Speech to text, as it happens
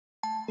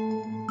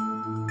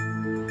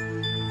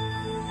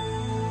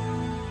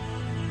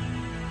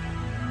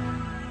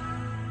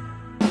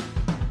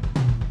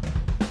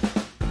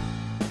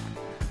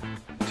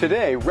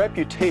Today,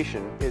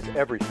 reputation is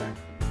everything.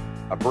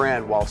 A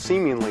brand, while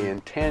seemingly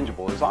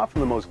intangible, is often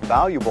the most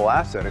valuable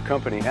asset a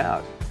company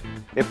has.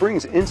 It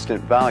brings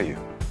instant value.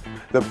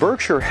 The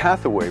Berkshire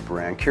Hathaway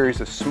brand carries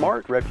a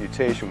smart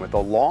reputation with a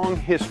long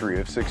history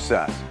of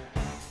success.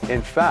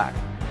 In fact,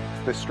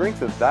 the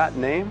strength of that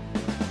name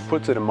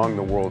puts it among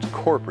the world's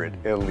corporate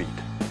elite.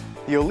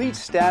 The elite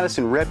status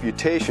and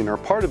reputation are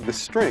part of the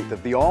strength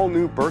of the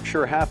all-new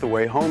Berkshire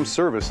Hathaway Home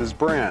Services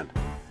brand.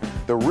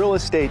 The real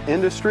estate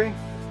industry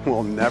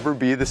will never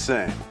be the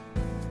same.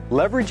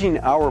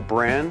 Leveraging our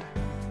brand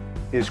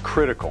is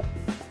critical.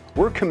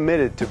 We're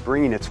committed to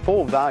bringing its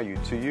full value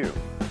to you,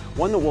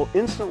 one that will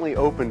instantly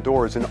open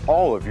doors in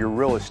all of your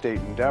real estate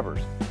endeavors.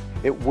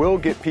 It will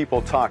get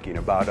people talking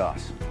about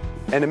us.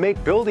 And to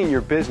make building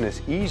your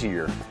business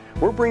easier,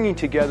 we're bringing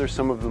together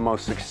some of the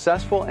most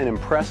successful and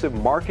impressive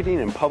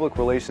marketing and public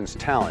relations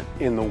talent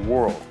in the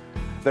world.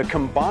 The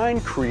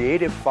combined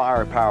creative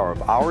firepower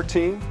of our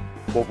team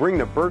will bring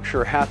the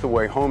Berkshire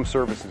Hathaway Home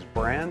Services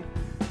brand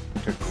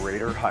to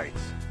greater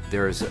heights.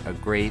 There's a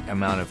great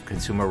amount of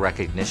consumer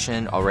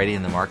recognition already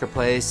in the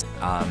marketplace.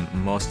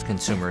 Most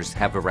consumers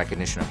have a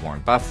recognition of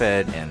Warren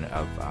Buffett and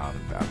of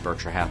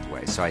Berkshire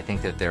Hathaway. So I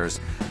think that there's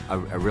a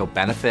real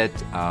benefit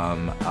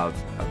of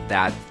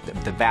that,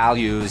 the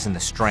values and the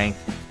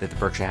strength that the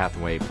Berkshire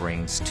Hathaway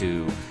brings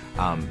to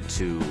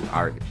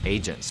our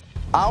agents.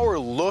 Our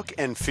look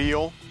and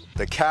feel,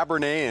 the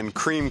Cabernet and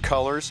cream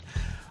colors,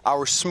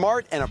 our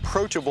smart and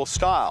approachable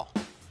style,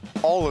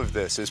 all of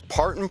this is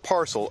part and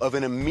parcel of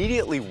an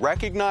immediately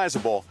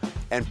recognizable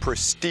and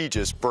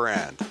prestigious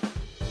brand.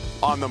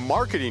 On the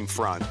marketing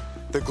front,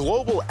 the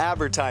global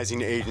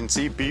advertising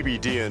agency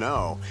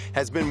BBD&O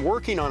has been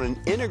working on an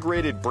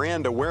integrated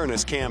brand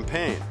awareness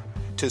campaign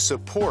to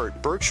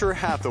support Berkshire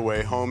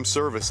Hathaway Home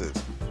Services.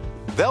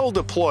 They'll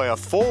deploy a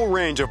full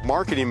range of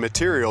marketing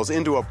materials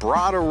into a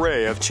broad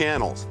array of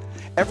channels,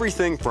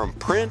 everything from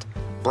print,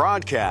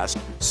 broadcast,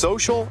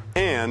 social,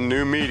 and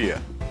new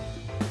media.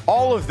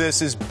 All of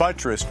this is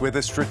buttressed with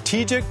a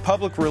strategic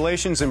public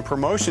relations and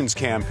promotions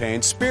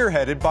campaign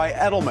spearheaded by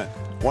Edelman,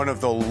 one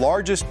of the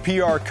largest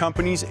PR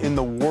companies in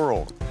the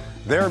world.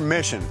 Their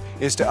mission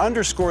is to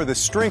underscore the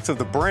strength of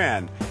the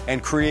brand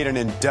and create an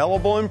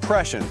indelible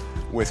impression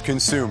with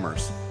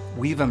consumers.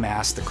 We've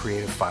amassed the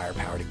creative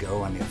firepower to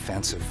go on the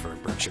offensive for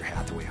Berkshire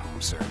Hathaway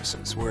Home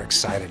Services. We're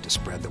excited to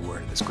spread the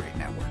word of this great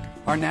network.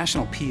 Our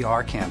national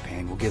PR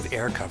campaign will give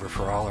air cover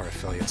for all our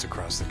affiliates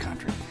across the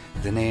country.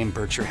 The name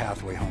Berkshire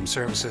Hathaway Home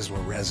Services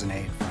will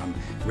resonate from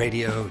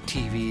radio,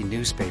 TV,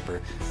 newspaper,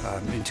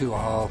 into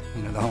all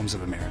the homes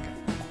of America.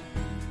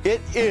 It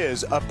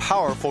is a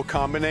powerful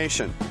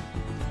combination.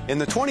 In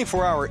the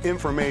 24-hour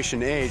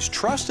information age,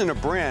 trust in a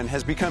brand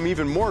has become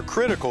even more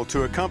critical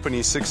to a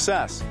company's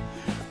success.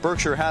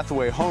 Berkshire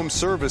Hathaway Home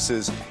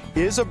Services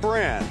is a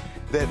brand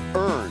that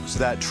earns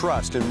that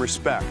trust and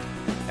respect.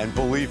 And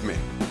believe me,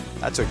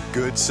 that's a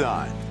good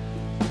sign.